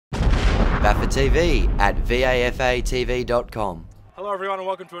TV at vafatv.com. Hello everyone and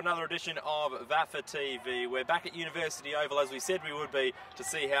welcome to another edition of VAFA TV. We're back at University Oval as we said we would be to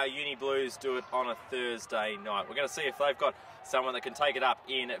see how Uni Blues do it on a Thursday night. We're going to see if they've got someone that can take it up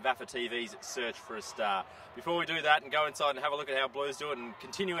in VAFA TV's Search for a Star. Before we do that and go inside and have a look at how Blues do it and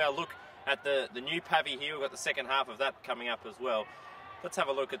continue our look at the new Pavy here, we've got the second half of that coming up as well. Let's have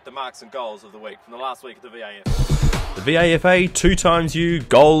a look at the marks and goals of the week from the last week of the VAFA. The VAFA 2xU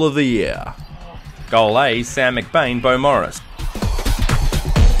Goal of the Year. Goal A, Sam McBain, Bo Morris.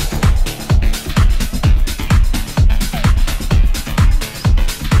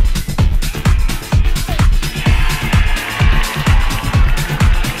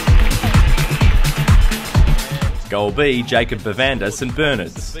 Goal B, Jacob Bavander, St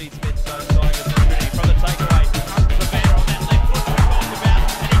Bernard's.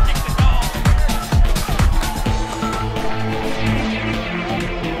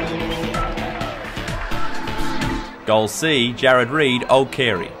 Goal C, Jared Reid, Old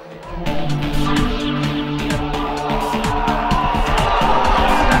Carey.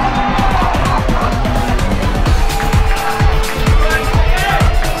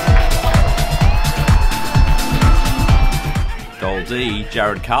 Goal D,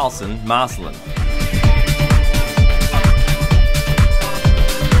 Jared Carlson, Marcelin.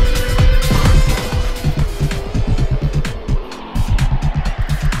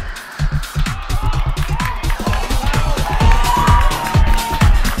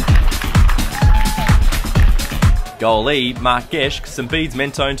 Goal E, Mark Geschke, St Bede's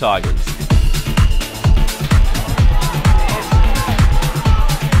Mentone Tigers.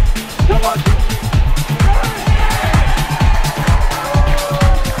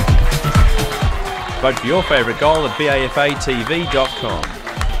 Vote for your favourite goal at vafatv.com.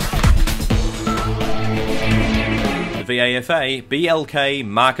 The VAFA BLK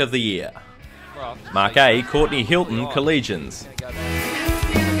Mark of the Year. Mark A, Courtney Hilton, Collegians.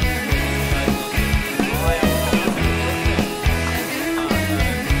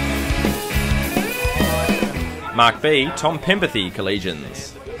 Mark B, Tom Pempathy,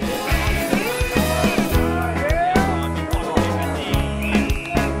 Collegians.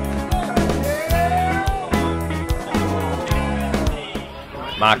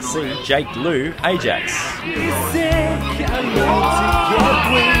 Mark C, Jake Liu, Ajax.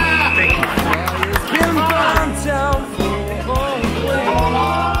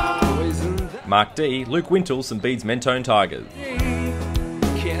 Mark D, Luke Wintle, St Bede's Mentone Tigers.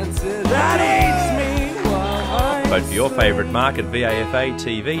 Vote for your favourite mark at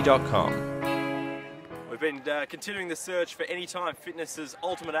vafatv.com. We've been continuing the search for Anytime Fitness's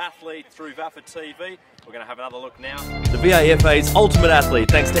Ultimate Athlete through VAFA TV. We're going to have another look now. The VAFA's Ultimate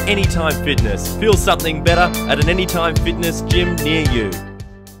Athlete, thanks to Anytime Fitness. Feel something better at an Anytime Fitness gym near you.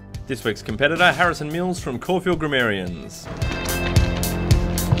 This week's competitor, Harrison Mills from Caulfield Grammarians.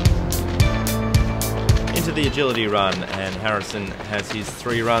 Into the agility run, and Harrison has his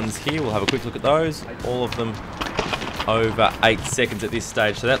 3 runs here. We'll have a quick look at those. All of them over 8 seconds at this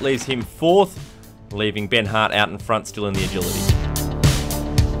stage. So that leaves him 4th, leaving Ben Hart out in front still in the agility.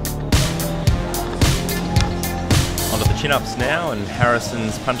 Onto the chin-ups now, and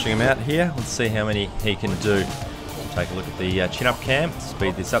Harrison's punching them out here. Let's see how many he can do. We'll take a look at the chin-up cam,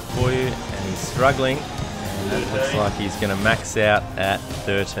 speed this up for you, and he's struggling. And it looks like he's going to max out at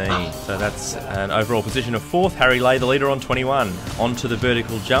 13. So that's an overall position of 4th. Harry Lay, the leader, on 21. On to the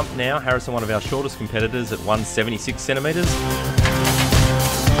vertical jump now. Harrison, one of our shortest competitors, at 176 centimetres.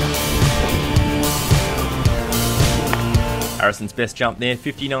 Harrison's best jump there,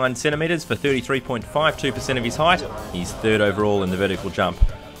 59 centimetres for 33.52% of his height. He's 3rd overall in the vertical jump.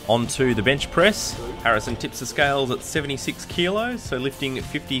 On to the bench press. Harrison tips the scales at 76 kilos, so lifting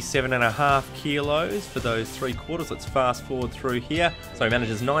 57.5 kilos for those 3/4. Let's fast forward through here. So he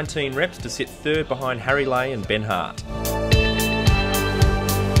manages 19 reps to sit 3rd behind Harry Lay and Ben Hart.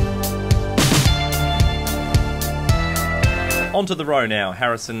 Onto the row now.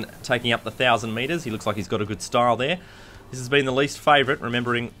 Harrison taking up the 1,000 metres. He looks like he's got a good style there. This has been the least favourite,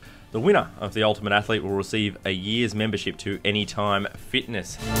 remembering the winner of the Ultimate Athlete will receive a year's membership to Anytime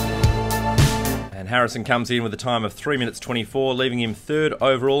Fitness. And Harrison comes in with a time of 3 minutes 24, leaving him 3rd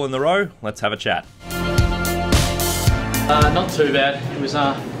overall in the row. Let's have a chat. Not too bad. It was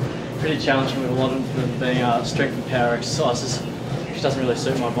pretty challenging with a lot of them being strength and power exercises, which doesn't really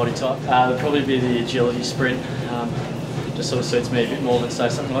suit my body type. It'll probably be the agility sprint. Just sort of suits me a bit more than, say,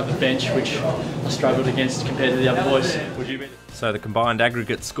 something like the bench, which I struggled against compared to the other boys. So the combined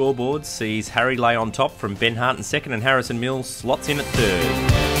aggregate scoreboard sees Harry Lay on top from Ben Hart in 2nd, and Harrison Mills slots in at 3rd.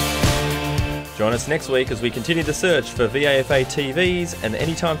 Join us next week as we continue the search for VAFA TV's and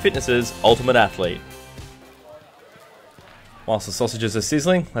Anytime Fitness's ultimate athlete. Whilst the sausages are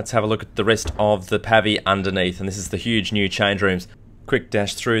sizzling, let's have a look at the rest of the pavy underneath, and this is the huge new change rooms. Quick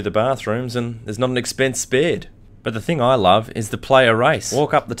dash through the bathrooms and there's not an expense spared. But the thing I love is the player race.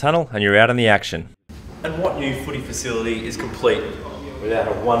 Walk up the tunnel and you're out in the action. And what new footy facility is complete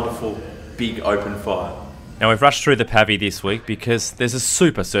without a wonderful big open fire? Now we've rushed through the pavy this week because there's a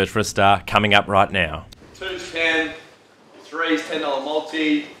super search for a star coming up right now. 2's 10, 3's $10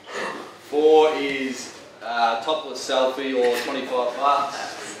 multi, 4 is topless selfie or 25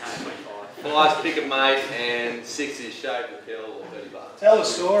 bucks, 5's pick a mate, and 6 is shave the pill or 30 bucks. Tell the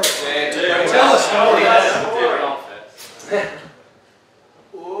story. Yeah, Tell the story.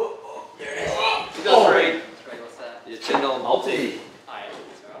 You got 3. Your $10 multi.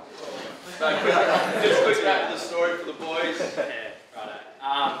 Just quick back to the story for the boys. Yeah, righto.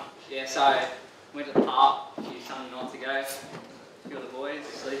 Yeah, so went to the park a few Sunday nights ago. A few of the boys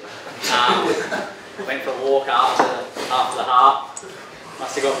asleep. Went for a walk after the half.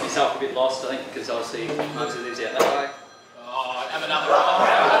 Must have got myself a bit lost, I think, because obviously Muggsy lives out that way. Oh, have another roll.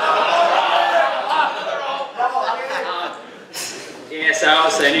 Yeah, so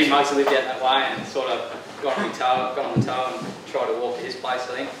obviously I knew Muggsy lived out that way and sort of got on the toe and tried to walk to his place,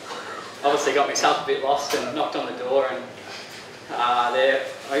 I think. Obviously got myself a bit lost and knocked on the door, and there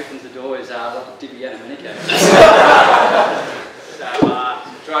opens the door is Diviana Minico. So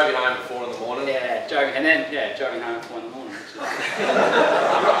Drove you home at 4 in the morning. yeah, drove me home at 4 in the morning.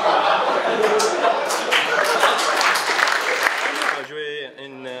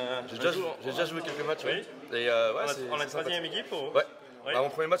 J'ai déjà joué quelques matchs. Oui. Et On a 3e équipe ou... Ouais. Oui. Bah, mon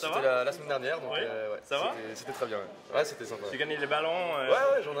premier match Ça c'était va la semaine dernière, donc Oui. ouais, Ça va c'était très bien. Ouais, c'était sympa. Tu gagnes les ballons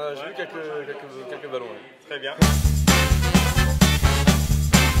Ouais, j'ai eu quelques ballons. Ouais. Très bien.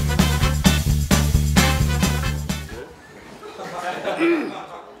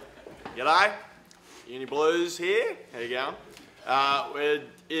 G'day, Uni Blues here. How you going?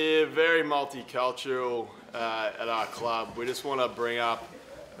 We're very multicultural at our club. We just want to bring up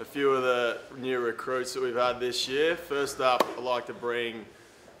a few of the new recruits that we've had this year. First up, I'd like to bring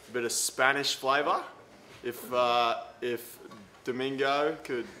a bit of Spanish flavour. If Domingo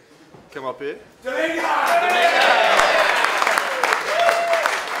could come up here. Domingo!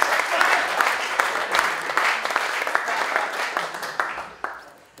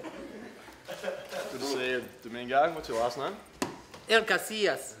 Good to see you, Domingo. What's your last name? El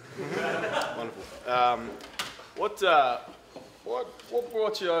Casillas. Wonderful. What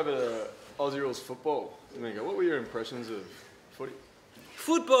brought you over to Aussie Rules football, Domingo? What were your impressions of footy?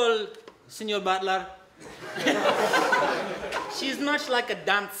 Football, Senor Butler. She's much like a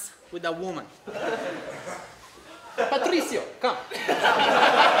dance with a woman. Patricio, come.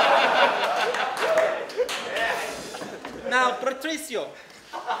 Now, Patricio,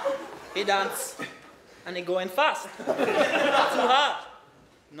 he dance and he going fast. Too hard.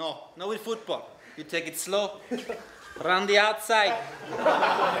 No, not with football. You take it slow. Run the outside.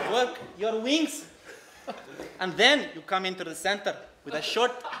 Work your wings. And then you come into the center with a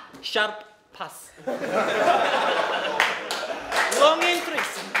short, sharp pass. Long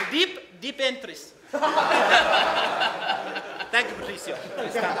entries. Deep entries. Thank you, Patricio.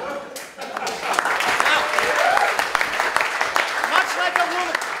 Please come. Now, much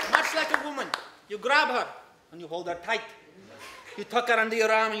like a woman, you grab her and you hold her tight. You tuck her under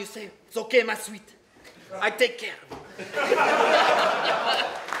your arm and you say, "It's okay, my sweet. I take care of you."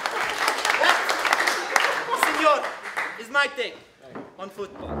 Senor, is my take on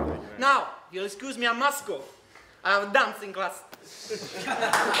football. Now, you'll excuse me, I must go. I have a dancing class.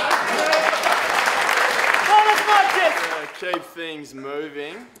 Keep things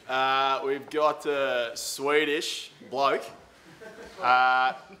moving. We've got a Swedish bloke.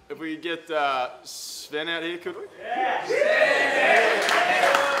 If we could get Sven out here, could we? Yeah.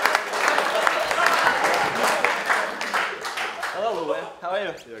 Hello, Luan. How are you?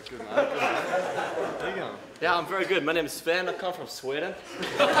 Yeah, good man. Good man. How you going? Yeah, I'm very good. My name is Sven. I come from Sweden.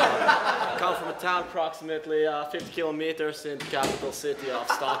 I come from a town approximately 50 kilometers in the capital city of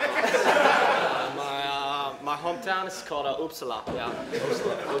Stockholm. My hometown is called Uppsala. Yeah,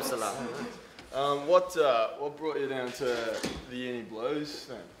 Uppsala. What brought you down to the Uni Blues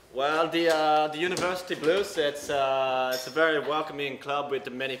then? Well, the University Blues, it's a very welcoming club with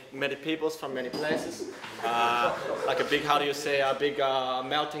many peoples from many places. Like a big, how do you say, a big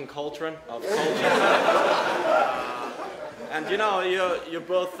melting cauldron of culture. And you know, you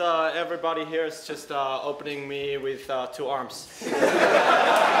both, everybody here is just opening me with 2 arms.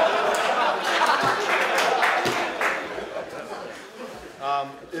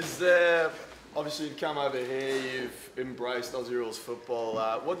 Is there obviously you've come over here, you've embraced Aussie rules football.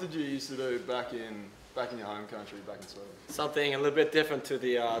 What did you used to do back in your home country, back in Sweden? Something a little bit different to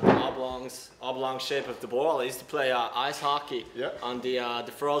the oblong shape of the ball. I used to play ice hockey on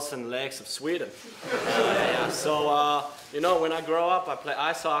the frozen lakes of Sweden. So you know, when I grow up, I play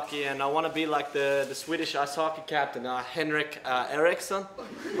ice hockey, and I want to be like the Swedish ice hockey captain, Henrik Eriksson.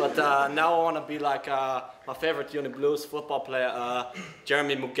 But now I want to be like my favorite Uni Blues football player,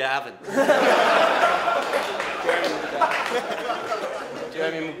 Jeremy McGavin.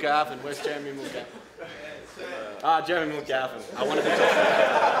 Jeremy McGavin. Where's Jeremy McGavin? Jeremy McGavin. I want to be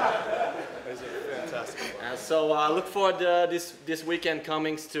fantastic. So I look forward this weekend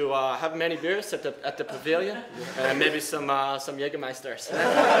comings to have many beers at the pavilion and maybe some Jägermeisters.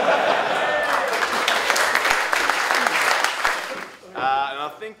 And I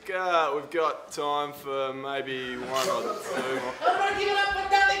think we've got time for maybe one or two. Everybody give it up for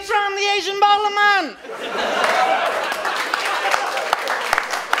Danny Tron, the Asian baller man!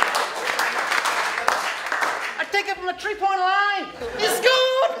 I take it from the 3-point line. It's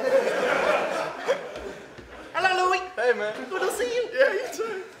good! Hello, Louis. Hey, man. Good to see you. Yeah, you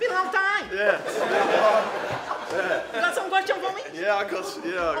too. Been a long time. Yeah. You got some question for me? Yeah, I got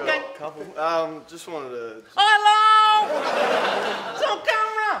Okay. a couple. Just wanted to... Oh, hello! It's on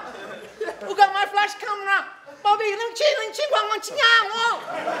camera. Who got my flash camera? Bobby, Ling Chi, Wang Wang Chi Yang. Oh,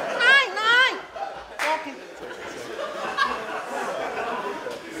 nine. Okay.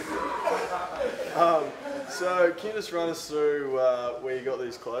 So, can you just run us through where you got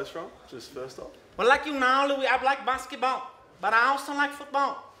these clothes from, just first off? Well, like you now, Louis, I like basketball, but I also like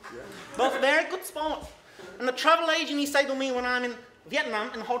football. Yeah. Both very good sports. And the travel agent, he said to me when I'm in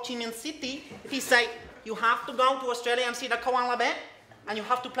Vietnam, in Ho Chi Minh City, he said, you have to go to Australia and see the koala bear, and you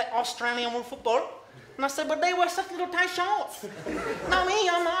have to play Australian football. And I said, but they wear such little tight shorts. No, me,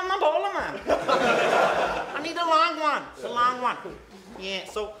 I'm a baller, man. I need a long one, Yeah,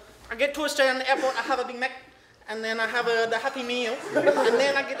 so I get to Australia in the airport, I have a Big Mac, and then I have the Happy Meal, and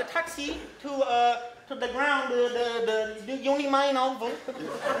then I get a taxi to the ground, the Uni Main Oval,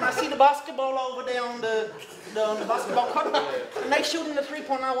 and I see the basketball over there on the basketball court, and they shooting the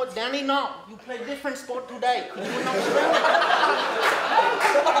 3-point. I went, Danny, no, you play different sport today. You in Australia.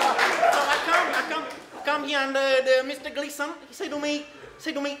 So I come here, and the Mr. Gleason, he said to me,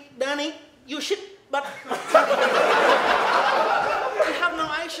 Danny, you shit, but we have no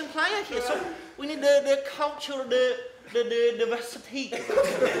Asian player here, so we need the culture, the diversity.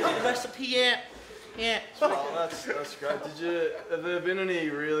 Yeah. Oh, that's great. Have there been any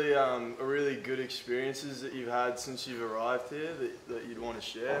really good experiences that you've had since you've arrived here that you'd want to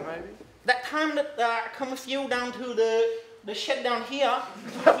share, maybe? That time that I come with you down to the shed down here,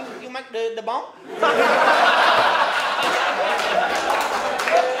 you make the bomb.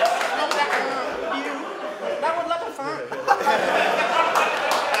 That was a lot of fun.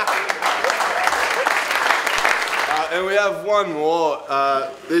 And we have one more.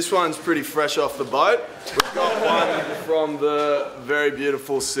 This one's pretty fresh off the boat. We've got one from the very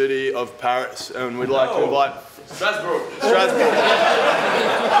beautiful city of Paris, and we'd like to invite Strasbourg.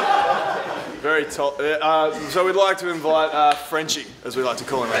 Very top. So we'd like to invite Frenchie, as we like to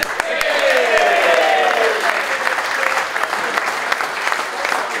call him.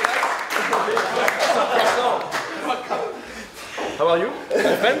 How are you?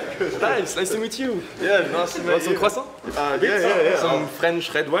 My friend? Nice to meet you. Yeah, nice to meet you. Want some croissant? Yeah. Some French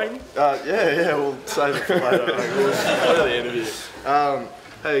red wine? Yeah, we'll save it for later. After the interview.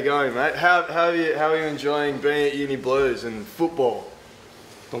 How you going, mate? How are you enjoying being at Uni Blues and football?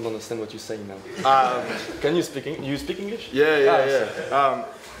 Don't understand what you're saying now. Can you speak English? You speak English? Yeah.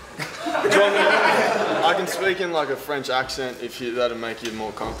 I can speak in like a French accent if that'll make you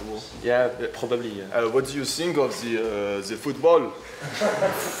more comfortable. Yeah, probably. Yeah. What do you think of the football?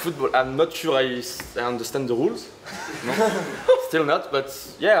 Football, I'm not sure I understand the rules. No, still not. But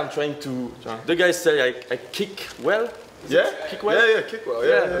yeah, I'm trying to. The guys say I kick well. Yeah, kick well. Yeah, kick well.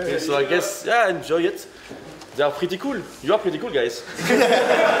 Yeah. Okay, so I guess I enjoy it. They are pretty cool. You are pretty cool, guys.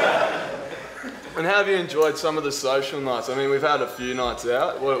 And how have you enjoyed some of the social nights? I mean, we've had a few nights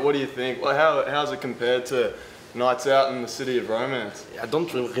out. What do you think? Well, how's it compared to nights out in the city of romance? I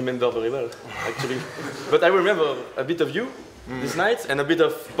don't remember very well, actually. But I remember a bit of you this night and a bit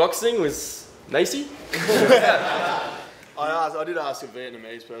of boxing with Nicey. I did ask a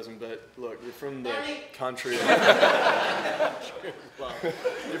Vietnamese person, but look, you're from the country.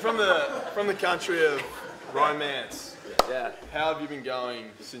 You're from the country of romance. Yeah. How have you been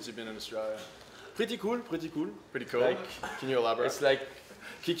going since you've been in Australia? Pretty cool. Pretty cool? Like, can you elaborate? It's like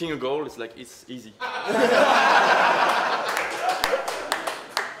kicking a goal, it's easy.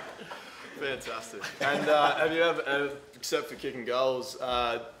 Fantastic. And have you ever, except for kicking goals,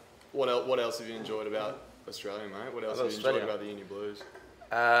 what else have you enjoyed about Australia, mate? What else have you enjoyed about the Uni Blues?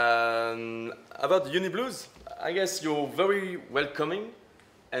 About the Uni Blues, I guess you're very welcoming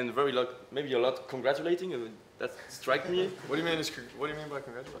and very maybe a lot congratulating. That struck me. What do you mean by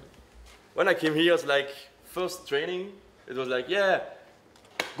congratulating? When I came here, it's like first training. It was like, yeah,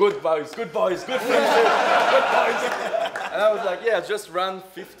 good boys, good friendship, good boys. And I was like, yeah, just run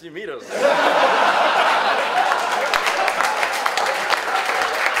 50 meters.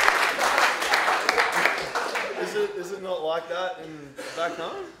 Is it not like that in back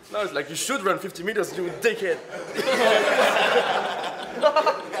home? No, it's like you should run 50 meters, you dickhead. Well,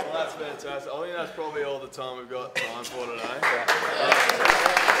 that's fantastic. I think that's probably all the time we've got time for today.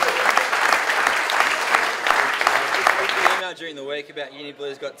 During the week about Uni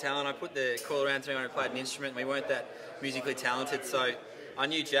Blues Got Talent, I put the call around to me when I played an instrument. We weren't that musically talented, so I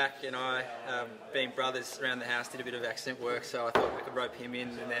knew Jack and I, being brothers around the house, did a bit of accent work, so I thought I could rope him in,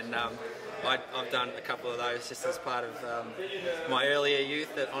 and then I've done a couple of those just as part of my earlier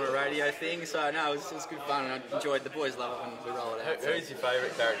youth on a radio thing, so no, it was good fun, and I enjoyed. The boys love it when we roll it out. Who's your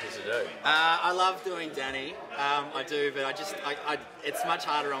favourite character to do? I love doing Danny, I do, but it's much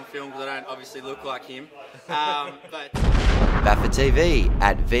harder on film because I don't obviously look like him, but... VAFA TV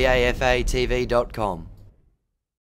at vafatv.com.